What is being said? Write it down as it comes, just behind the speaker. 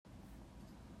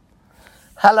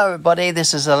Hello, everybody.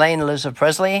 This is Elaine Elizabeth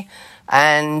Presley,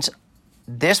 and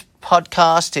this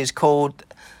podcast is called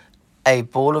A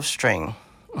Ball of String.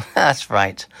 That's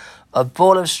right, a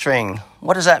ball of string.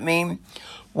 What does that mean?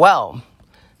 Well,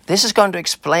 this is going to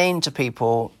explain to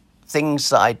people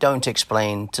things that I don't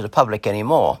explain to the public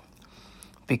anymore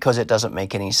because it doesn't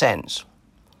make any sense.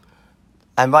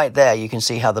 And right there, you can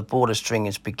see how the ball of string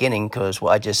is beginning because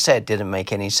what I just said didn't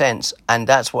make any sense. And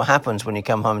that's what happens when you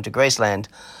come home to Graceland.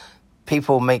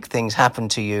 People make things happen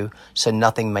to you, so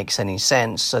nothing makes any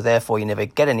sense. So therefore, you never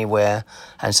get anywhere.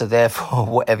 And so therefore,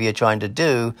 whatever you're trying to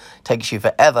do takes you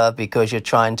forever because you're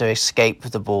trying to escape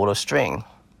the ball of string.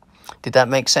 Did that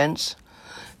make sense?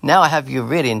 Now I have you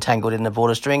really entangled in the ball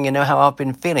of string. You know how I've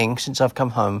been feeling since I've come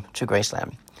home to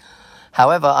Graceland.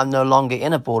 However, I'm no longer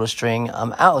in a ball of string.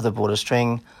 I'm out of the ball of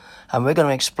string. And we're going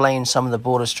to explain some of the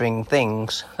ball of string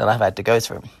things that I've had to go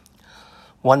through.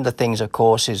 One of the things, of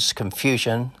course, is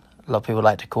confusion. A lot of people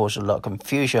like to cause a lot of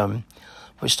confusion,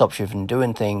 which stops you from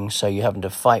doing things. So you're having to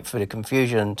fight through the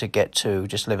confusion to get to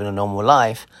just living a normal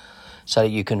life so that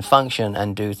you can function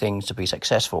and do things to be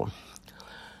successful.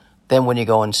 Then when you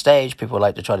go on stage, people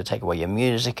like to try to take away your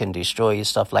music and destroy you,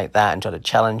 stuff like that, and try to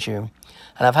challenge you.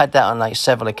 And I've had that on like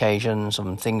several occasions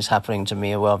and things happening to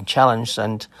me where I'm challenged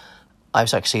and I've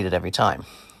succeeded every time.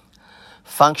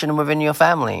 Functioning within your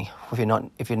family. If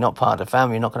you're not part of the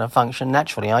family, you're not going to function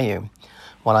naturally, are you?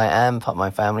 Well, I am part of my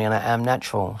family and I am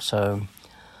natural. So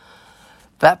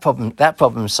that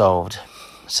problem solved.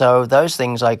 So those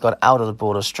things I got out of the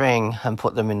ball of string and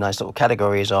put them in nice little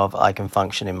categories of I can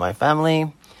function in my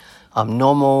family, I'm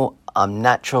normal, I'm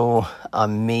natural,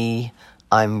 I'm me,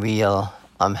 I'm real,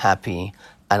 I'm happy,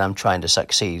 and I'm trying to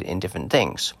succeed in different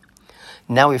things.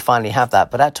 Now we finally have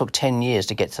that, but that took 10 years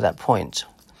to get to that point.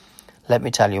 Let me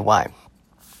tell you why.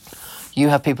 You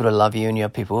have people who love you and you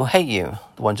have people who hate you.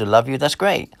 The ones who love you, that's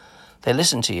great. They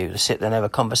listen to you, they sit there and have a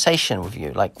conversation with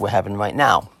you like we're having right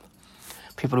now.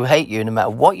 People who hate you, no matter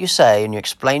what you say and you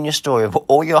explain your story with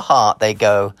all your heart, they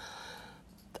go,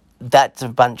 that's a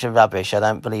bunch of rubbish, I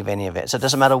don't believe any of it. So it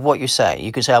doesn't matter what you say.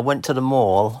 You could say, I went to the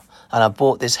mall and I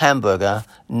bought this hamburger.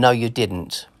 No, you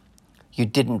didn't. You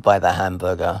didn't buy that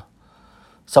hamburger.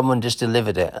 Someone just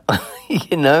delivered it.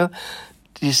 You know?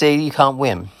 You see, you can't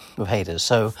win with haters.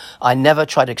 So I never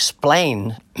try to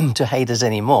explain to haters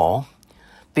anymore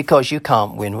because you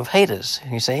can't win with haters,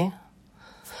 you see?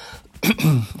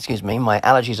 Excuse me, my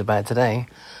allergies are bad today.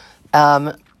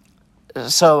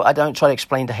 So I don't try to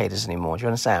explain to haters anymore, do you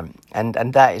understand? And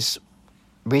that is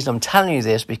the reason I'm telling you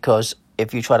this, because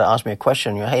if you try to ask me a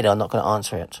question, you're a hater, I'm not going to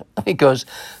answer it because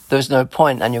there's no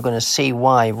point, and you're going to see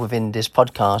why within this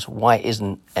podcast, why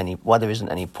there isn't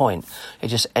any point. It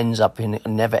just ends up in a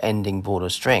never-ending ball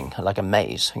of string, like a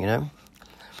maze, you know?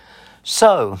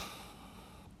 So,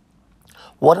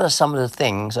 what are some of the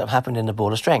things that have happened in the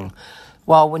ball of string?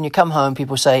 Well, when you come home,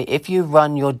 people say, if you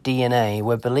run your DNA,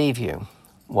 we'll believe you.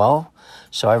 Well,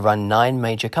 so I run 9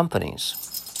 major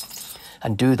companies.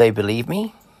 And do they believe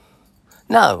me?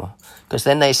 No, because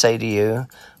then they say to you,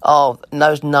 oh,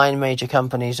 those 9 major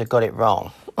companies have got it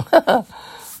wrong.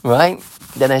 Right?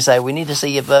 Then they say, we need to see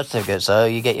your birth certificate, so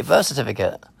you get your birth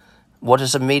certificate. What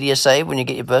does the media say when you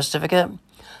get your birth certificate?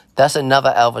 That's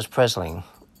another Elvis Presley,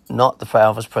 not the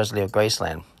Elvis Presley of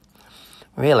Graceland.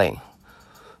 Really?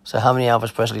 So how many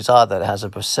Elvis Presleys are there that has a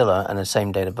Priscilla and the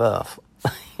same date of birth?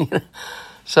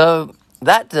 So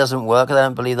that doesn't work. I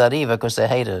don't believe that either because they're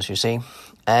haters, you see.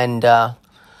 And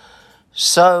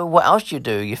so what else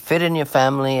do? You fit in your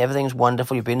family. Everything's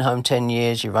wonderful. You've been home 10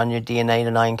 years. You run your DNA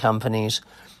to 9 companies.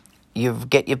 You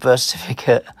get your birth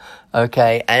certificate.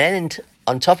 Okay. And then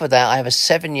on top of that, I have a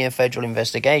 7-year federal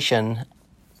investigation,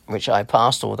 which I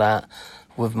passed all that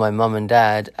with my mum and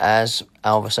dad as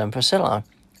Elvis and Priscilla.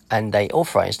 And they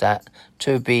authorized that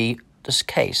to be this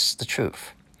case, the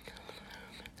truth.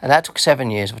 And that took 7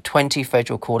 years with 20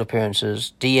 federal court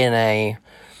appearances, DNA,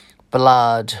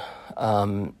 blood,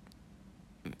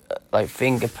 like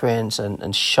fingerprints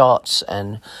and shots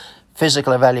and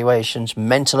physical evaluations,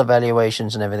 mental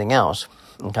evaluations and everything else,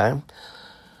 okay?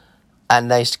 And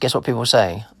guess what people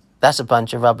say? That's a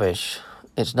bunch of rubbish.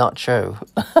 It's not true.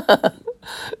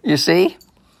 You see?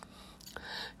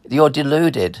 You're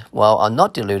deluded. Well, I'm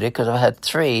not deluded because I've had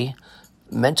 3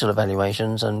 mental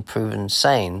evaluations and proven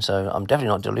sane, so I'm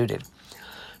definitely not deluded.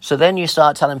 So then you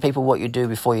start telling people what you do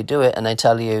before you do it, and they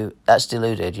tell you, that's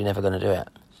deluded, you're never going to do it.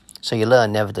 So you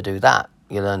learn never to do that.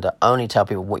 You learn to only tell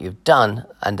people what you've done,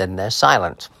 and then they're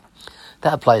silent.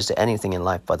 That applies to anything in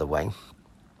life, by the way.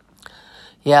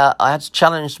 Yeah, I had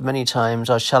challenged many times.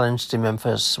 I was challenged in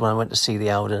Memphis when I went to see the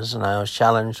elders, and I was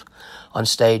challenged on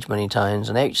stage many times,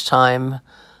 and each time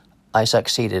I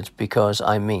succeeded because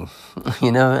I'm me,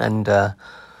 you know,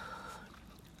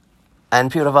 and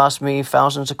people have asked me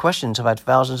thousands of questions. I've had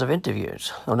thousands of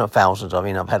interviews. Well, not thousands, I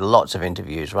mean, I've had lots of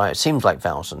interviews, right? It seems like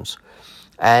thousands.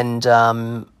 And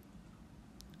not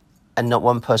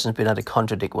one person's been able to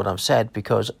contradict what I've said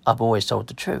because I've always told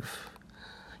the truth.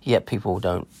 Yet people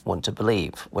don't want to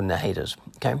believe when they're haters,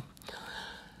 okay?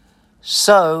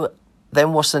 So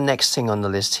then what's the next thing on the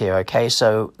list here, okay?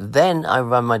 So then I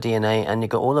run my DNA and you've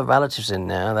got all the relatives in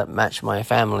there that match my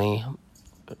family,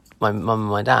 my mum and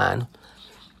my dad,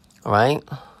 right?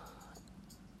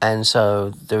 And so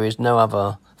there is no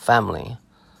other family.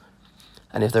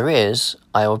 And if there is,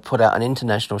 I would put out an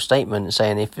international statement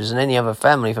saying if there's any other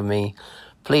family for me,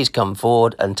 please come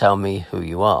forward and tell me who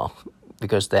you are.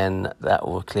 Because then that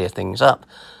will clear things up.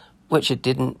 Which it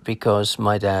didn't, because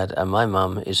my dad and my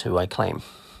mum is who I claim.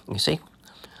 You see?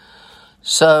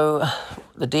 So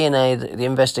the DNA, the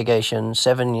investigation,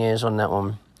 7 years on that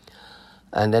one.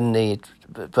 And then the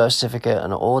birth certificate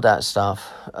and all that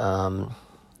stuff. All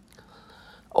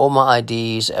my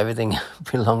IDs, everything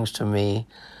belongs to me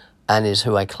and is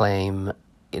who I claim,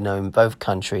 you know, in both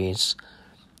countries.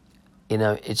 You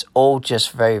know, it's all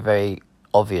just very, very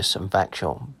obvious and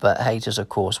factual. But haters, of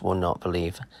course, will not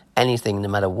believe anything, no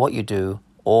matter what you do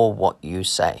or what you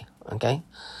say, okay?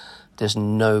 There's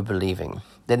no believing.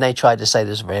 Then they tried to say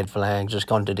there's red flags, there's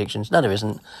contradictions. No, there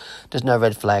isn't. There's no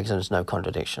red flags and there's no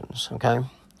contradictions, okay?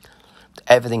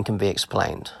 Everything can be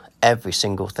explained. Every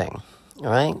single thing, all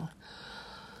right?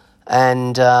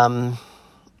 And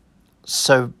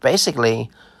so basically,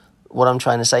 what I'm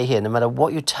trying to say here, no matter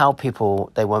what you tell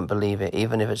people, they won't believe it,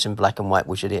 even if it's in black and white,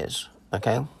 which it is,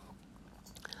 okay?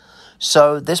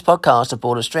 So this podcast, A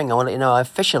Ball of String, I want to let you know I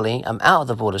officially am out of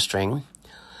the ball of string.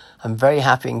 I'm very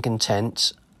happy and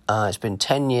content. It's been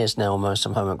 10 years now almost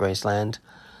I'm home at Graceland.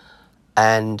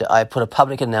 And I put a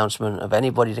public announcement of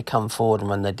anybody to come forward and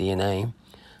run their DNA.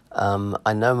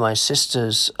 I know my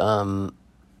sister's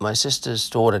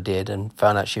daughter did and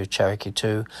found out she was Cherokee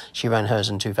too. She ran hers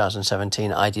in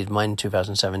 2017. I did mine in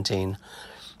 2017.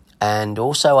 And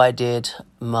also I did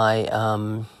my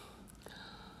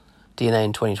DNA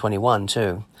in 2021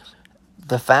 too.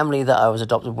 The family that I was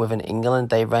adopted with in England,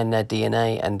 they ran their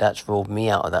DNA and that's ruled me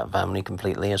out of that family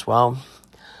completely as well.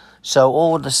 So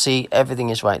all the see, everything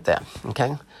is right there,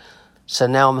 okay? So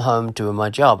now I'm home doing my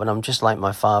job and I'm just like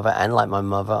my father and like my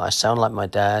mother. I sound like my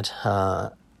dad,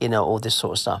 you know, all this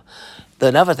sort of stuff.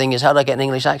 Another thing is, how did I get an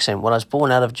English accent? Well, I was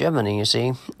born out of Germany, you see,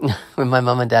 when my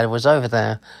mum and dad was over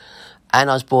there. And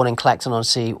I was born in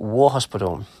Clacton-on-Sea War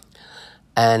Hospital.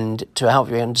 And to help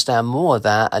you understand more of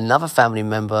that, another family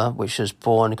member, which was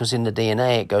born, because in the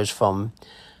DNA it goes from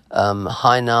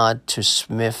Hynard to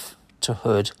Smith to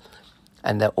Hood,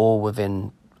 and they're all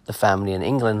within the family in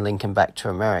England, linking back to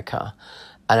America.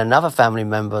 And another family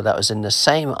member that was in the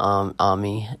same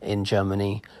army in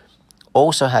Germany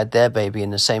also had their baby in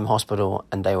the same hospital,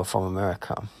 and they were from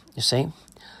America, you see?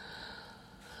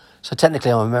 So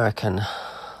technically I'm American.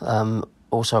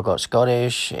 Also I've got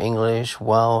Scottish, English,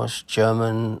 Welsh,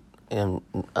 German,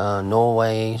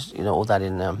 Norway, you know, all that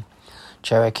in them.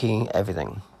 Cherokee,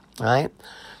 everything, right?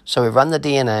 So we run the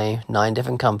DNA, 9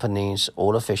 different companies,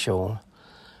 all official.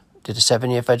 Did a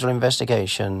 7-year federal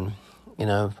investigation, you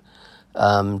know,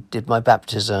 did my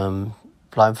baptism,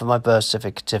 applied for my birth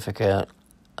certificate,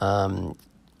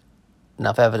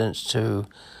 enough evidence to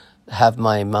have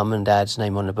my mum and dad's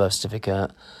name on the birth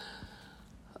certificate,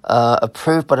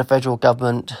 approved by the federal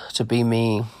government to be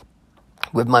me,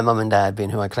 with my mum and dad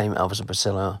being who I claim, Elvis and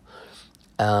Priscilla.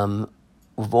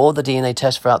 With all the DNA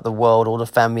tests throughout the world, all the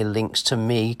family links to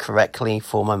me correctly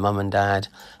for my mum and dad,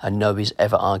 and nobody's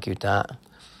ever argued that.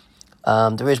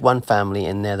 There is one family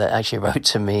in there that actually wrote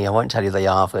to me. I won't tell you they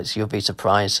are, but you'll be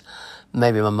surprised.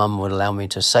 Maybe my mum would allow me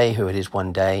to say who it is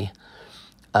one day.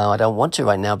 I don't want to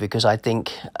right now because I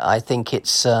think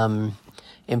it's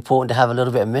important to have a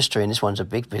little bit of mystery, and this one's a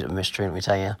big bit of mystery, let me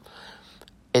tell you.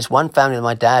 It's one family that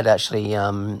my dad actually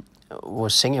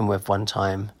was singing with one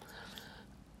time,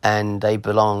 and they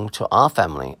belong to our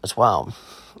family as well.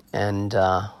 And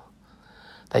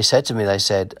they said to me,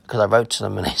 because I wrote to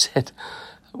them, and they said,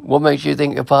 what makes you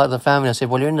think you're part of the family? I said,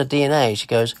 well, you're in the DNA. She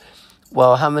goes,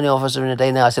 well, how many of us are in the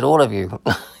DNA? I said, all of you.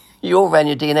 You all ran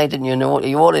your DNA, didn't you? Are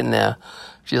you all in there?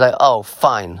 She's like, oh,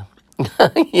 fine.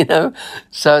 You know,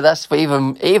 so that's for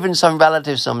even some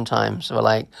relatives sometimes were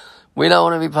like, we don't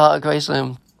want to be part of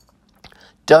Graceland.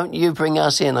 Don't you bring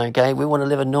us in, okay? We want to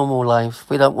live a normal life.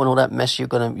 We don't want all that mess you're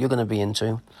gonna be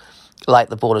into, like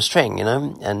the ball of string, you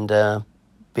know, and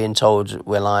being told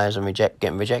we're liars and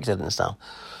getting rejected and stuff.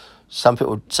 Some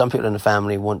people in the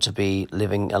family want to be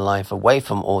living a life away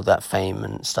from all that fame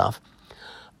and stuff.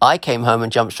 I came home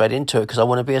and jumped straight into it because I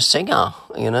want to be a singer,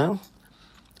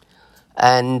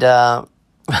 and I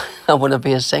want to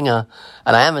be a singer,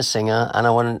 and I am a singer, and I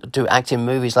want to do acting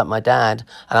movies like my dad,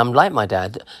 and I'm like my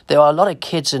dad. There are a lot of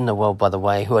kids in the world, by the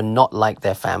way, who are not like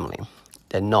their family.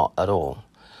 They're not at all,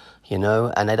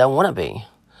 and they don't want to be.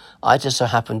 I just so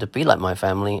happen to be like my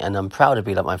family, and I'm proud to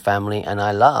be like my family, and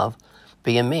I love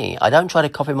being me. I don't try to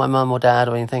copy my mum or dad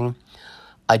or anything.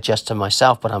 I just to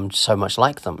myself, but I'm so much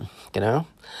like them,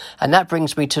 And that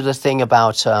brings me to the thing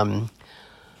about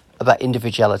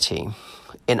individuality.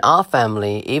 In our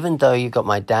family, even though you got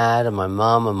my dad and my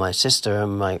mum and my sister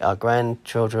and our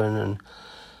grandchildren and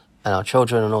our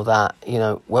children and all that,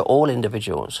 we're all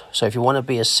individuals. So if you want to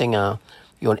be a singer,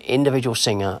 you're an individual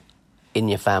singer in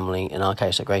your family, in our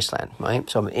case at Graceland, right?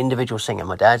 So I'm an individual singer.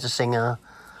 My dad's a singer,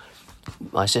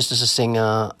 my sister's a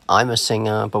singer, I'm a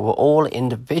singer, but we're all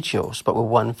individuals, but we're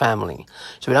one family.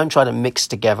 So we don't try to mix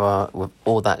together with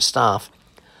all that stuff,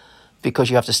 because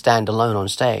you have to stand alone on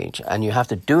stage, and you have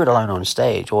to do it alone on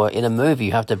stage, or in a movie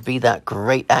you have to be that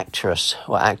great actress,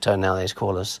 or actor nowadays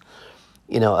call us,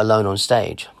 alone on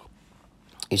stage,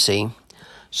 you see.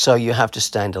 So you have to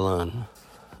stand alone,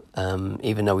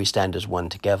 even though we stand as one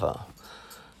together,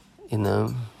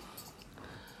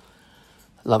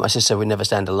 Like my sister, we never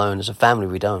stand alone. As a family,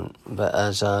 we don't. But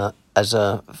as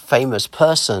a famous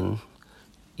person,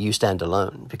 you stand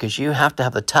alone, because you have to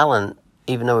have the talent.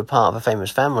 Even though we're part of a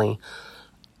famous family,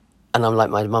 and I'm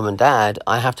like my mum and dad,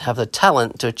 I have to have the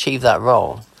talent to achieve that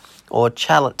role, or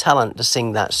talent to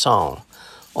sing that song,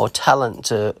 or talent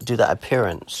to do that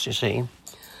appearance, you see.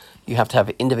 You have to have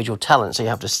individual talent, so you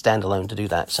have to stand alone to do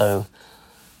that. So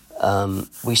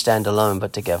we stand alone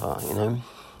but together,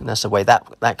 And that's the way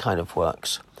that kind of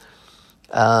works.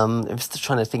 I'm just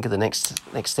trying to think of the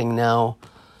next thing now.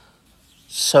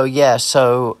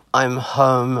 So I'm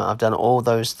home, I've done all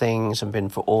those things and been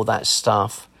for all that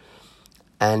stuff.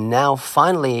 And now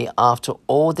finally, after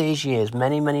all these years,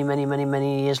 many, many, many, many,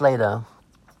 many years later,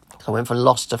 I went from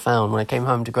lost to found. When I came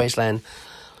home to Graceland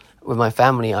with my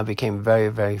family, I became very,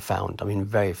 very found.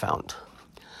 Very found.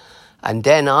 And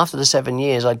then after the 7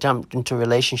 years, I jumped into a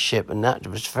relationship, and that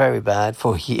was very bad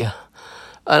for a year.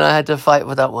 And I had to fight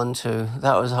with that one too.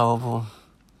 That was horrible.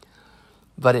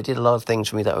 But it did a lot of things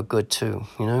for me that were good too,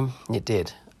 It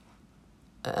did.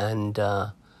 And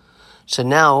so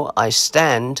now I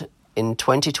stand in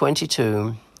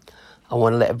 2022. I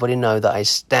want to let everybody know that I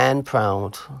stand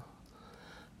proud.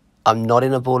 I'm not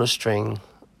in a ball of string.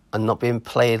 I'm not being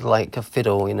played like a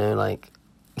fiddle, we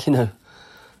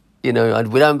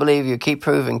don't believe you. Keep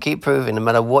proving. No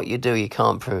matter what you do, you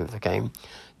can't prove, okay?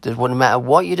 No matter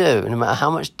what you do, no matter how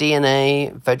much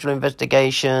DNA, federal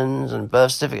investigations, and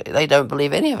birth certificate, they don't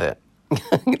believe any of it.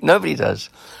 Nobody does,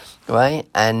 right?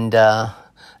 And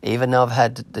even though I've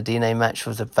had the DNA match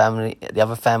with the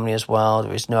other family as well,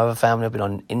 there is no other family. I've been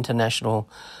on international,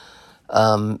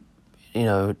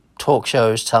 talk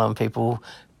shows telling people,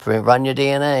 run your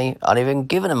DNA. I've even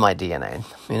given them my DNA,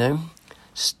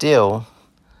 Still,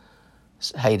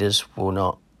 haters will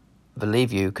not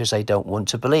believe you because they don't want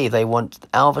to believe. They want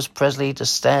Elvis Presley to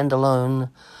stand alone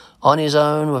on his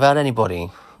own without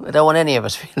anybody. They don't want any of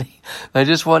us, really. They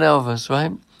just want Elvis,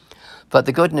 right? But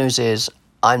the good news is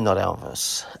I'm not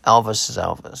Elvis. Elvis is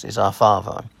Elvis. He's our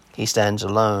father. He stands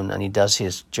alone and he does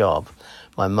his job.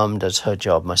 My mum does her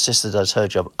job. My sister does her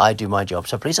job. I do my job.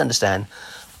 So please understand,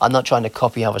 I'm not trying to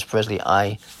copy Elvis Presley.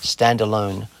 I stand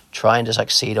alone, trying to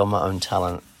succeed on my own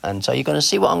talent. And so you're going to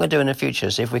see what I'm going to do in the future.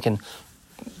 See if we can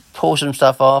pull some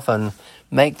stuff off and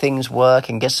make things work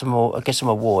and get some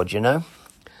awards,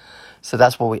 So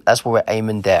that's what we're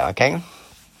aiming there, okay?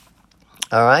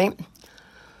 All right.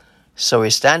 So we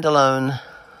stand alone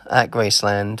at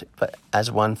Graceland, but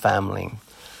as one family,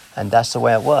 and that's the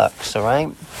way it works. All right.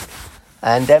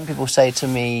 And then people say to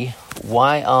me,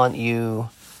 "Why aren't you,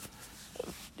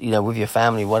 with your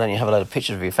family? Why don't you have a lot of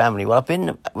pictures of your family?" Well, I've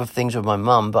been with things with my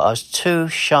mum, but I was too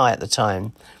shy at the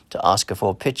time to ask her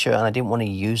for a picture, and I didn't want to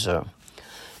use her.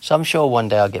 So I'm sure one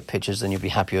day I'll get pictures and you'll be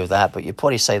happy with that, but you'll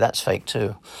probably say that's fake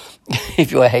too,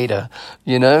 if you're a hater,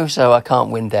 so I can't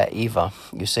win that either,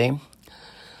 you see.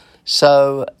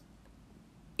 So,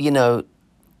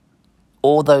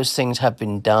 all those things have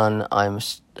been done. I'm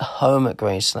home at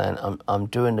Graceland. I'm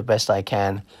doing the best I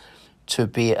can to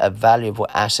be a valuable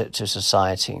asset to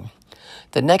society.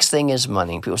 The next thing is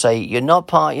money. People say, you're not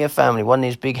part of your family. One of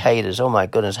these big haters. Oh my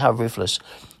goodness, how ruthless.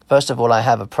 First of all, I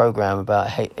have a program about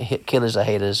killers are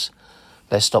haters.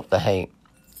 Let's stop the hate.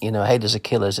 Haters are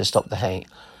killers. Let's stop the hate.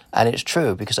 And it's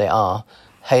true because they are.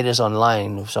 haters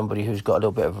online of somebody who's got a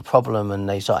little bit of a problem and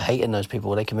they start hating those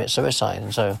people, they commit suicide.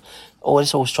 And so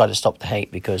always try to stop the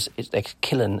hate because they're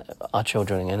killing our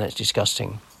children and it's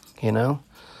disgusting, you know?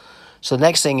 So the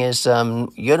next thing is,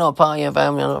 you're not part of your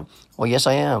family. Well, yes,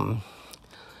 I am.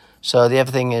 So the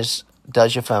other thing is,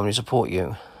 does your family support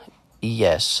you?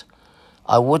 Yes.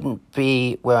 I wouldn't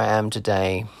be where I am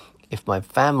today if my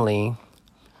family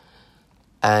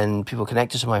and people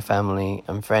connected to my family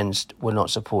and friends were not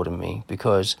supporting me,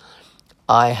 because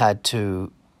I had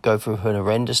to go through an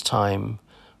horrendous time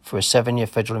for a 7-year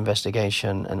federal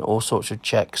investigation and all sorts of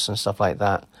checks and stuff like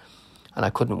that. And I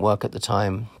couldn't work at the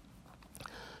time.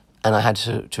 And I had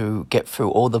to get through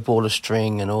all the ball of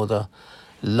string and all the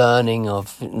learning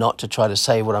of not to try to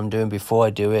say what I'm doing before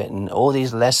I do it, and all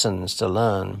these lessons to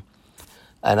learn.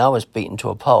 And I was beaten to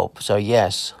a pulp. So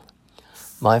yes,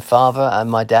 my father and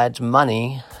my dad's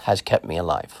money has kept me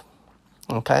alive.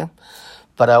 Okay?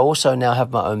 But I also now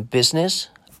have my own business.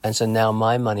 And so now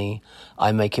my money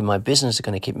I make in my business is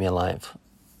going to keep me alive.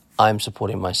 I'm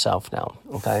supporting myself now.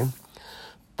 Okay?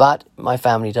 But my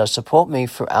family does support me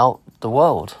throughout the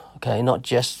world. Okay? Not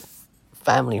just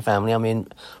family. I mean,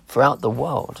 throughout the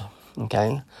world.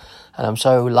 Okay? And I'm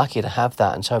so lucky to have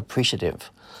that and so appreciative.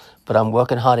 But I'm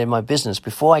working hard in my business.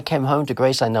 Before I came home to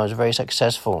Graceland, I was very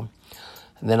successful.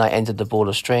 And then I entered the ball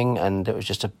of string, and it was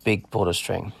just a big ball of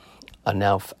string. And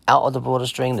now out of the ball of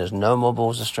string, there's no more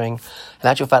balls of string. In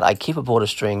actual fact, I keep a ball of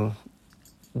string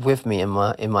with me in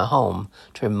my home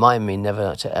to remind me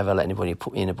never to ever let anybody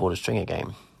put me in a ball of string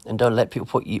again. And don't let people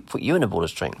put you in a ball of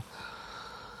string.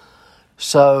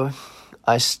 So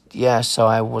I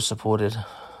was supported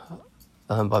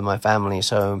by my family.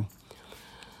 So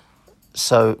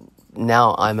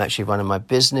now I'm actually running my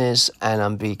business and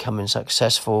I'm becoming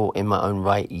successful in my own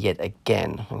right yet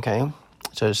again, okay?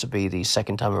 So this will be the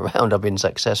second time around I've been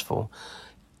successful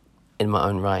in my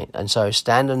own right. And so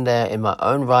standing there in my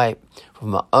own right, with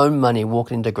my own money,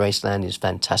 walking into Graceland is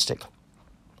fantastic.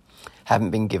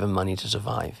 Haven't been given money to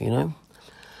survive, you know?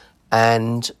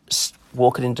 And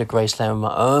walking into Graceland with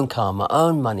my own car, my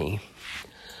own money,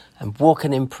 and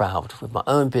walking in proud with my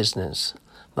own business,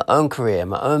 my own career,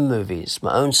 my own movies,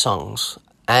 my own songs,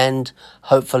 and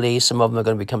hopefully some of them are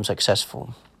going to become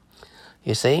successful.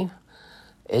 You see?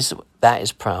 That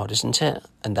is proud, isn't it?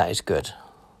 And that is good.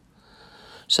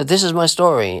 So this is my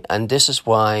story, and this is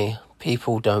why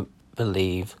people don't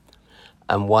believe,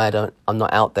 and why I'm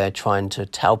not out there trying to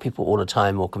tell people all the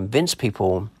time or convince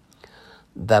people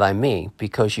that I'm me,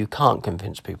 because you can't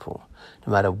convince people.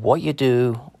 No matter what you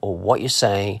do or what you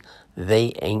say,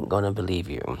 they ain't going to believe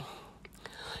you.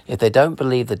 If they don't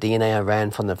believe the DNA I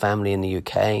ran from the family in the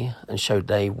UK and showed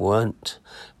they weren't,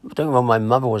 don't get me wrong, my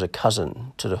mother was a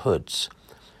cousin to the Hoods.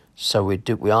 So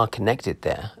we are connected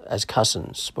there as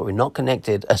cousins, but we're not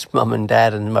connected as mum and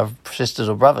dad and my sisters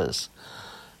or brothers.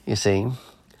 You see,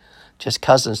 just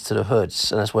cousins to the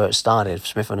Hoods, and that's where it started.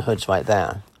 Smith and Hoods, right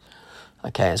there.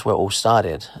 Okay, that's where it all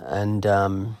started, and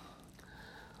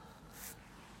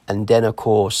then of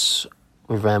course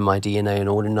we ran my DNA in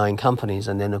all the 9 companies,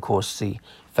 and then of course the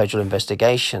federal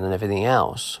investigation and everything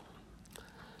else.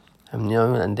 And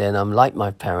and then I'm like my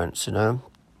parents, I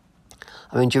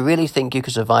mean, do you really think you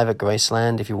could survive at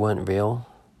Graceland if you weren't real?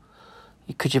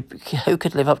 Who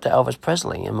could live up to Elvis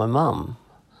Presley and my mum?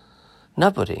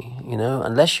 Nobody,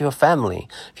 unless you're family.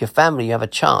 If you're family, you have a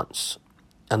chance.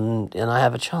 And I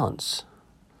have a chance.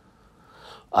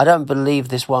 I don't believe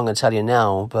this one I'm going to tell you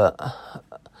now, but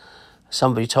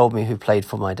somebody told me who played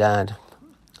for my dad.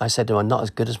 I said to them, I'm not as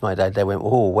good as my dad. They went,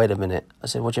 oh, wait a minute. I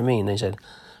said, what do you mean? They said,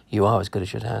 you are as good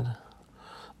as your dad.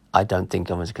 I don't think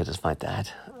I'm as good as my dad.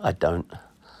 I don't.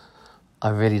 I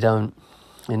really don't,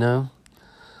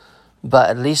 But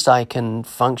at least I can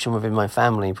function within my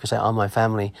family because they are my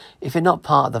family. If you're not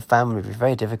part of the family, it would be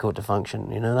very difficult to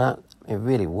function. You know that? It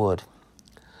really would.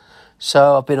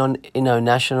 So I've been on,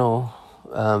 national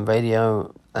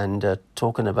radio and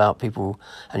talking about people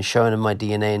and showing them my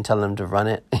DNA and telling them to run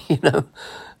it,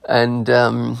 And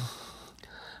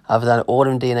I've done all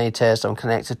them DNA tests. I'm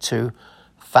connected to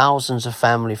thousands of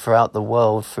family throughout the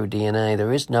world through DNA.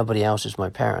 There is nobody else as my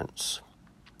parents.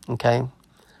 Okay?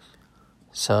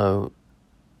 So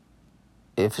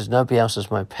if there's nobody else as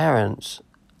my parents,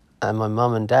 and my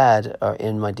mum and dad are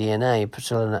in my DNA,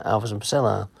 Priscilla and Alvis and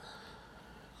Priscilla,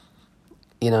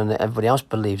 and everybody else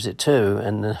believes it too,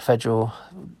 and the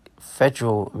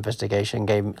federal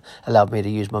investigation allowed me to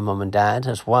use my mum and dad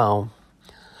as well.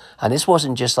 And this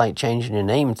wasn't just like changing your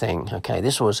name thing, okay?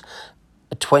 This was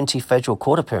 20 federal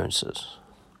court appearances.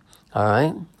 All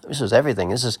right? This was everything.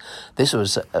 This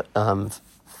was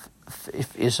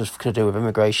This was to do with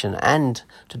immigration and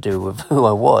to do with who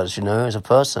I was, as a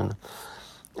person.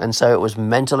 And so it was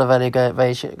mental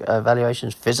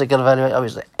evaluations, physical evaluation. It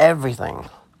was everything,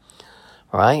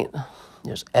 right? It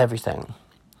was everything.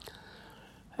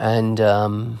 And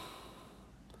I'm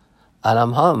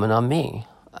home, and I'm me,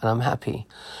 and I'm happy.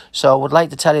 So I would like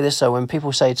to tell you this. So when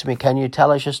people say to me, "Can you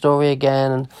tell us your story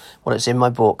again?" Well, it's in my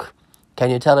book. Can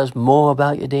you tell us more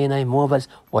about your DNA, more about...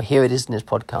 Well, here it is in this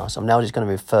podcast. I'm now just going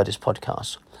to refer this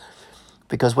podcast.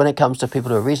 Because when it comes to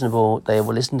people who are reasonable, they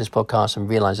will listen to this podcast and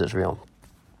realize it's real.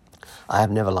 I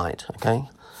have never lied, okay?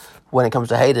 When it comes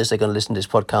to haters, they're going to listen to this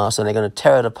podcast and they're going to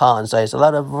tear it apart and say it's a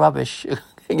lot of rubbish,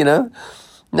 No,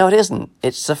 it isn't.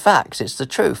 It's the facts. It's the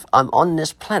truth. I'm on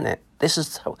this planet. This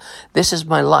is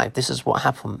my life. This is what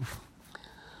happened.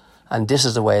 And this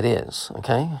is the way it is,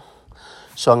 okay?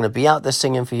 So I'm going to be out there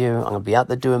singing for you. I'm going to be out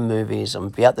there doing movies. I'm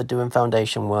going to be out there doing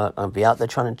foundation work. I'm going to be out there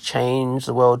trying to change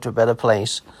the world to a better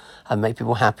place and make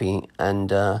people happy. And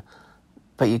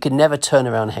but you can never turn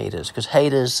around haters, because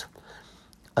haters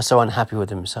are so unhappy with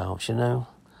themselves,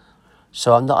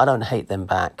 So I don't hate them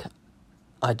back.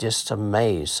 I just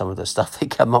amazed some of the stuff they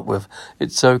come up with.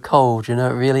 It's so cold, it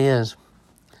really is.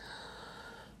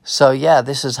 So yeah,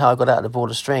 this is how I got out of the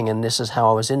border string, and this is how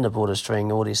I was in the border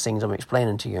string, all these things I'm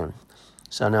explaining to you.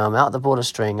 So now I'm out of the border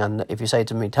string, and if you say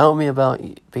to me, tell me about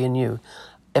being you,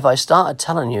 if I started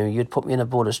telling you, you'd put me in a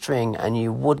border string and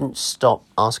you wouldn't stop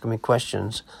asking me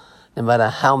questions. No matter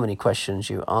how many questions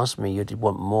you asked me, you'd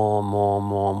want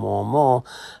more.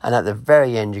 And at the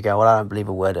very end, you go, well, I don't believe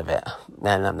a word of it.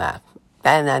 No,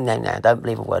 don't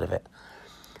believe a word of it.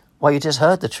 Well, you just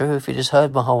heard the truth. You just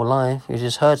heard my whole life. You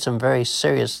just heard some very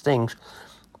serious things.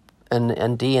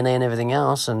 And DNA and everything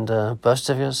else, and birth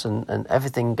certificates and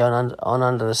everything going on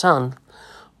under the sun.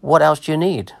 What else do you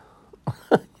need?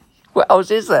 What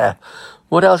else is there?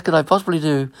 What else could I possibly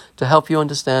do to help you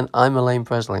understand I'm Elaine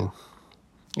Presley?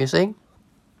 You see?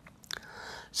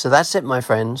 So that's it, my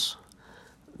friends.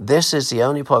 This is the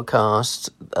only podcast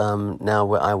now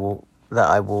where I will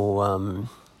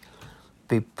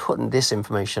be putting this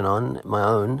information on my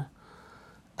own.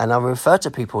 And I refer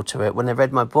to people to it. When they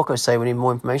read my book, I say, we need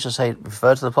more information. I say,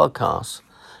 refer to the podcast.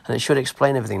 And it should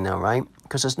explain everything now, right?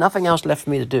 Because there's nothing else left for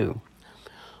me to do.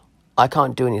 I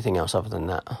can't do anything else other than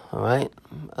that, all right?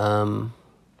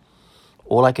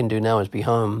 All I can do now is be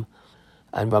home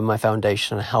and run my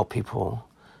foundation and help people,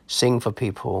 sing for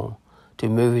people, do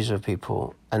movies with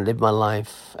people, and live my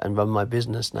life and run my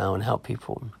business now and help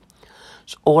people.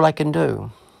 It's all I can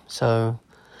do. So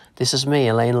this is me,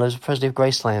 Elaine Elizabeth Presley of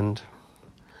Graceland.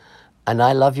 And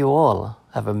I love you all.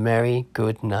 Have a merry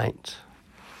good night.